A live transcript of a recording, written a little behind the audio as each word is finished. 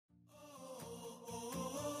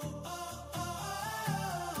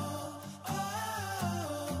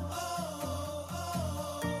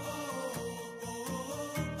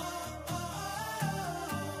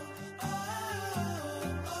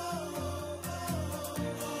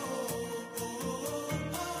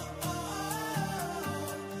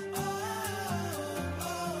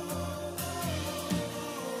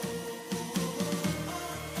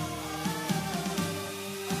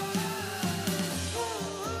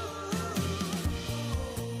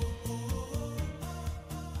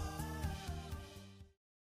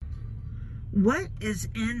What is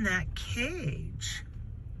in that cage?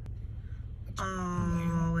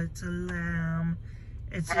 Oh, it's a lamb.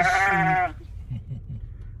 It's a sheep.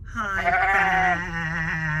 Hi,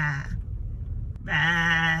 bah.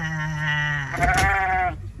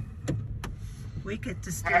 Bah. We get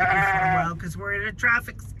to stay here for a while because we're at a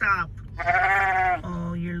traffic stop.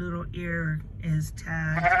 Oh, your little ear is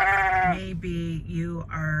tagged. Maybe you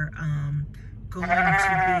are going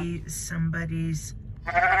to be somebody's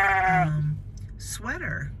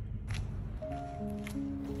sweater.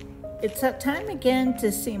 It's that time again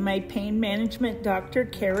to see my pain management doctor,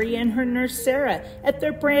 Carrie, and her nurse, Sarah, at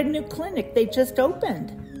their brand new clinic they just opened.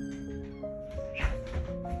 If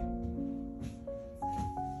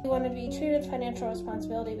you want to be treated with financial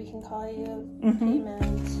responsibility, we can call you payment.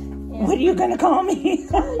 And What are you going to call me?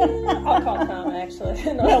 I'll call Tom, actually.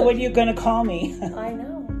 No, what are you going to call me? I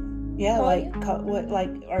know. Yeah, Call like, you? what, like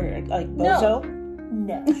Bozo?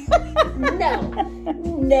 No. No.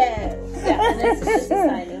 Yeah, this is just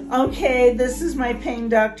exciting. Okay, this is my pain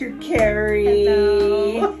doctor, Carrie.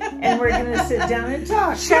 Hello. And we're going to sit down and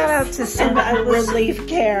talk. Shout out to Cinema Relief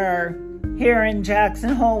Care here in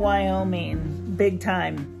Jackson Hole, Wyoming. Big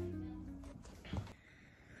time.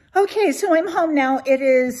 Okay, so I'm home now. It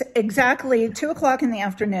is exactly 2 o'clock in the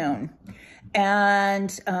afternoon.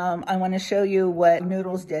 And I want to show you what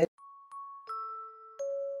Noodles did.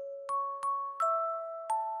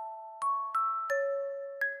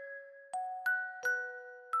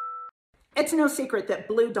 It's no secret that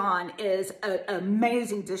Blue Dawn is an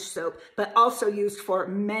amazing dish soap, but also used for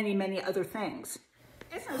many, many other things.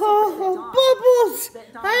 Bubbles!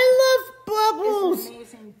 I love bubbles!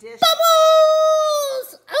 Amazing dish.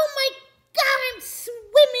 Bubbles! Oh my God, I'm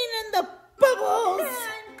swimming in the bubbles!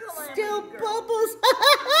 Still bubbles.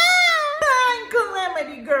 I'm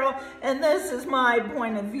Calamity Girl, and this is my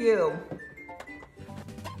point of view.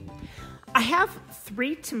 I have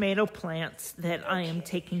 3 tomato plants that I am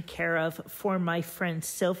taking care of for my friend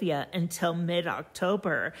Sylvia until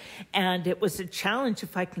mid-October. And it was a challenge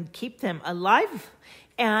if I can keep them alive.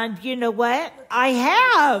 And you know what? I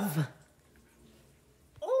have.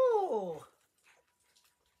 Oh.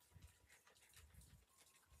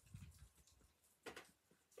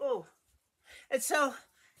 Oh. It's so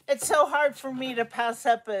hard for me to pass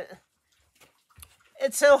up a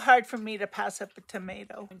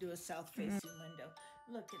tomato. Into a south-facing window.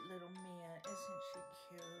 Look at little Mia. Isn't she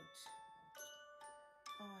cute?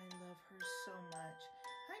 Oh, I love her so much.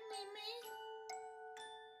 Hi, Mimi.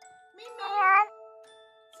 Mimi.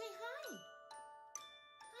 Say hi.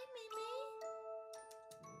 Hi, Mimi.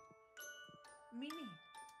 Mimi.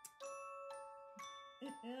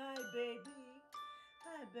 Hi, baby.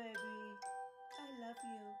 Hi, baby. I love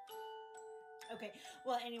you. Okay,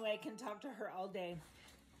 well, anyway, I can talk to her all day.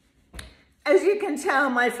 As you can tell,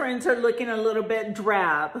 my friends are looking a little bit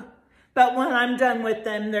drab, but when I'm done with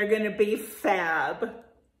them, they're going to be fab.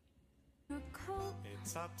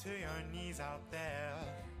 It's up to your knees out there.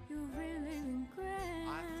 You really regret.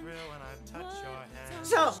 I thrill when I touch your hand.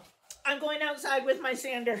 So, I'm going outside with my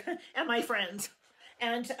sander and my friends,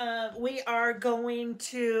 and we are going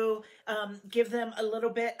to give them a little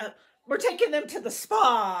bit of, we're taking them to the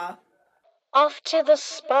spa. Off to the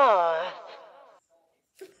spa.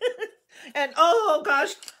 And oh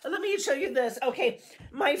gosh, let me show you this. Okay,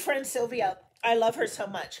 my friend Sylvia, I love her so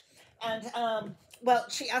much. And well,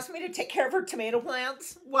 she asked me to take care of her tomato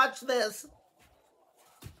plants. Watch this.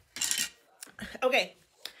 Okay,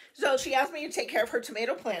 so she asked me to take care of her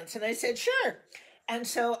tomato plants, and I said sure. And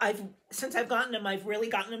so since I've gotten them, I've really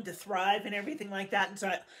gotten them to thrive and everything like that. And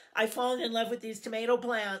so I've fallen in love with these tomato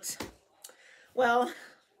plants. Well,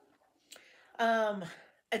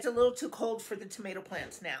 it's a little too cold for the tomato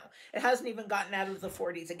plants now. It hasn't even gotten out of the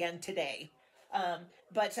 40s again today.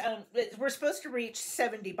 But we're supposed to reach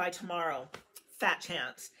 70 by tomorrow. Fat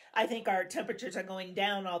chance. I think our temperatures are going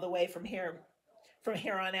down all the way from here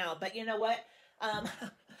on out. But you know what?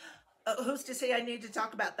 Who's to say I need to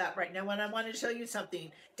talk about that right now when I want to show you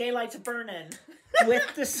something? Daylight's burning.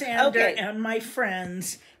 With the sander and my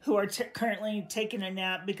friends who are currently taking a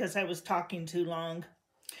nap because I was talking too long.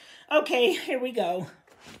 Okay, here we go.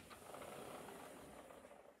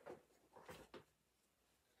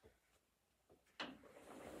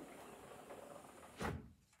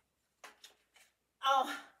 Oh,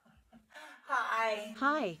 hi.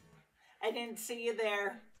 Hi. I didn't see you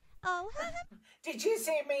there. Oh. Did you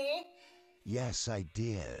see me? Yes, I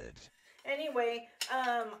did. Anyway,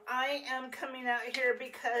 I am coming out here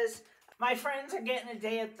because my friends are getting a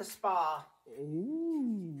day at the spa.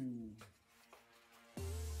 Ooh.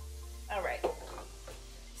 All right.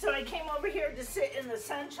 So I came over here to sit in the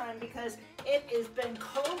sunshine because it has been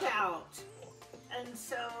cold out. And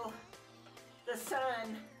so the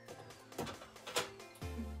sun,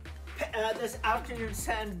 this afternoon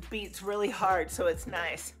sun beats really hard, so it's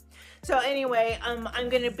nice. So anyway, I'm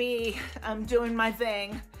gonna be doing my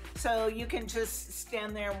thing, so you can just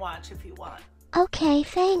stand there and watch if you want. Okay,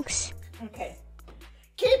 thanks. Okay.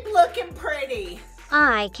 Keep looking pretty.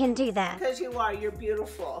 I can do that. Because you are, you're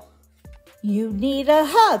beautiful. You need a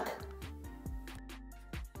hug.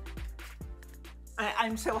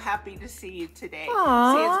 I'm so happy to see you today.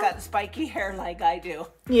 Aww. See, it's got spiky hair like I do.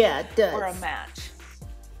 Yeah, it does. We're a match.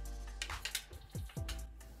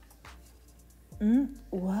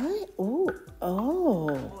 What? Ooh, oh.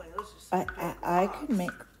 Boy, those are some I could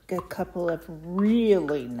make a couple of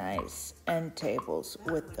really nice end tables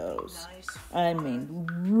with those. nice I mean,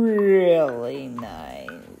 really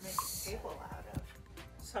nice. table out of.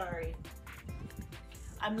 Sorry.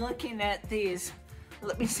 I'm looking at these.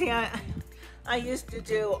 Let me see. I used to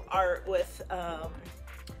do art with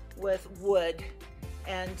wood,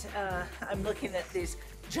 and I'm looking at these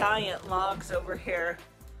giant logs over here.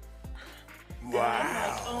 Wow. And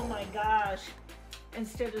I'm like, oh my gosh.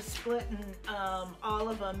 Instead of splitting all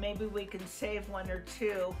of them, maybe we can save one or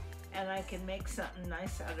two and I can make something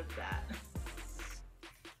nice out of that.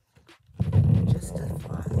 Just a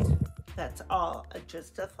thought. That's all,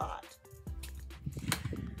 just a thought.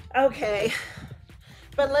 Okay,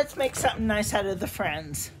 but let's make something nice out of the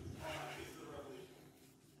friends.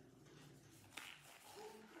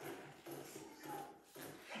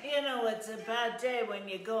 You know, it's a bad day when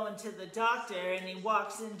you go into the doctor and he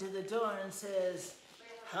walks into the door and says,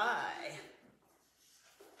 "Hi,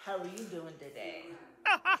 how are you doing today?"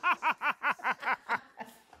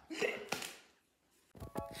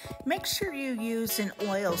 Make sure you use an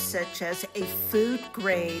oil such as a food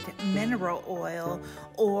grade mineral oil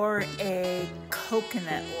or a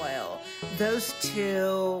coconut oil. Those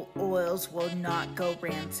two oils will not go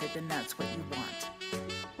rancid, and that's what you want.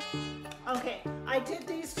 Okay, I did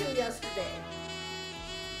these two yesterday.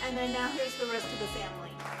 And then now here's the rest of the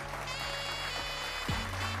family.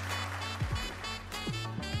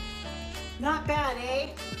 Not bad,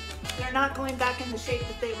 eh? They're not going back in the shape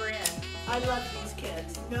that they were in. I love these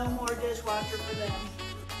kids. No more dishwasher for them.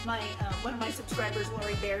 One of my subscribers,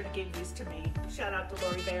 Lori Baird, gave these to me. Shout out to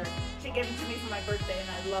Lori Baird. She gave them to me for my birthday and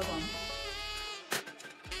I love them.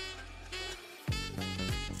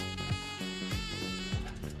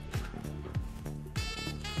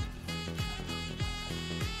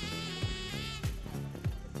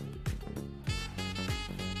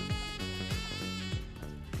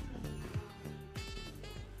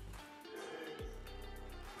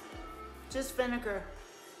 Just vinegar.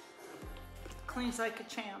 Cleans like a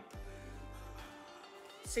champ.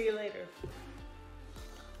 See you later.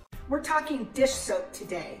 We're talking dish soap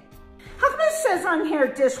today. How come it says on here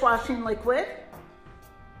dishwashing liquid?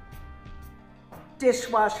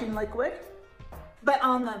 Dishwashing liquid. But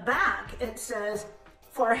on the back it says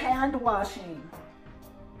for hand washing.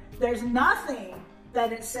 There's nothing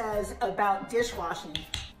that it says about dishwashing.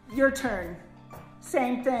 Your turn.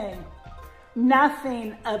 Same thing.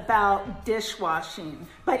 Nothing about dishwashing.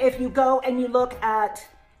 But if you go and you look at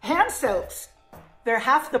hand soaps, they're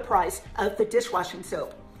half the price of the dishwashing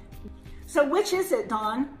soap. So which is it,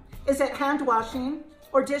 Dawn? Is it hand washing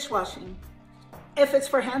or dishwashing? If it's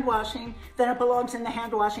for hand washing, then it belongs in the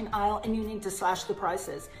hand washing aisle and you need to slash the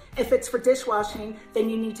prices. If it's for dishwashing, then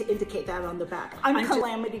you need to indicate that on the back. I'm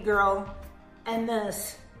Calamity Girl, and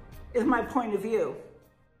this is my point of view.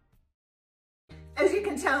 As you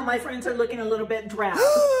can tell, my friends are looking a little bit drab,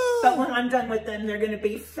 but when I'm done with them, they're gonna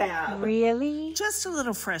be fab. Really? Just a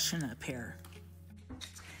little freshen up here.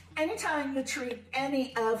 Anytime you treat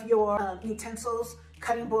any of your utensils,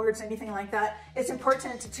 cutting boards, anything like that, it's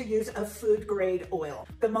important to use a food grade oil.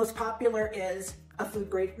 The most popular is a food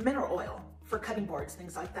grade mineral oil for cutting boards,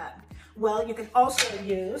 things like that. Well, you can also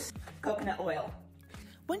use coconut oil.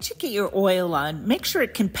 Once you get your oil on, make sure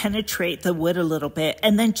it can penetrate the wood a little bit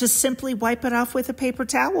and then just simply wipe it off with a paper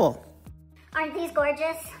towel. Aren't these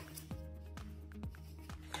gorgeous?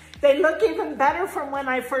 They look even better from when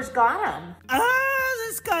I first got them. Oh,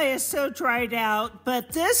 this guy is so dried out,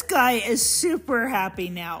 but this guy is super happy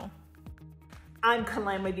now. I'm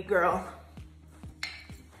Calamity Girl.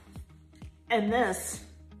 And this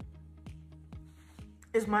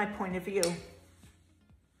is my point of view.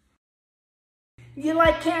 You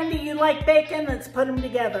like candy, you like bacon, let's put them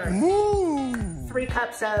together. 3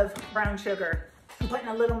 cups of brown sugar. I'm putting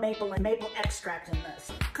a little maple extract in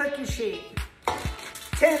this. Cookie sheet,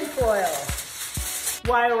 tin foil,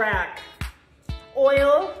 wire rack,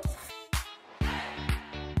 oil,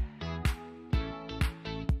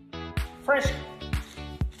 fresh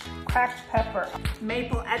cracked pepper,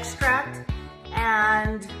 maple extract,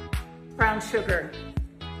 and brown sugar.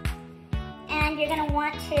 And you're gonna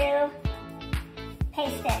want to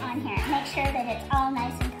paste it on here. Make sure that it's all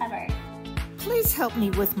nice and covered. Please help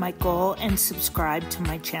me with my goal and subscribe to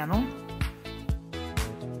my channel.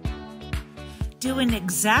 Do an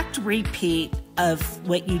exact repeat of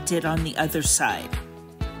what you did on the other side.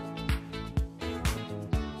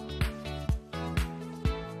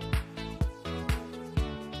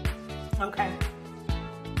 Okay.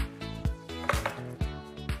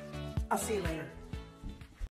 I'll see you later.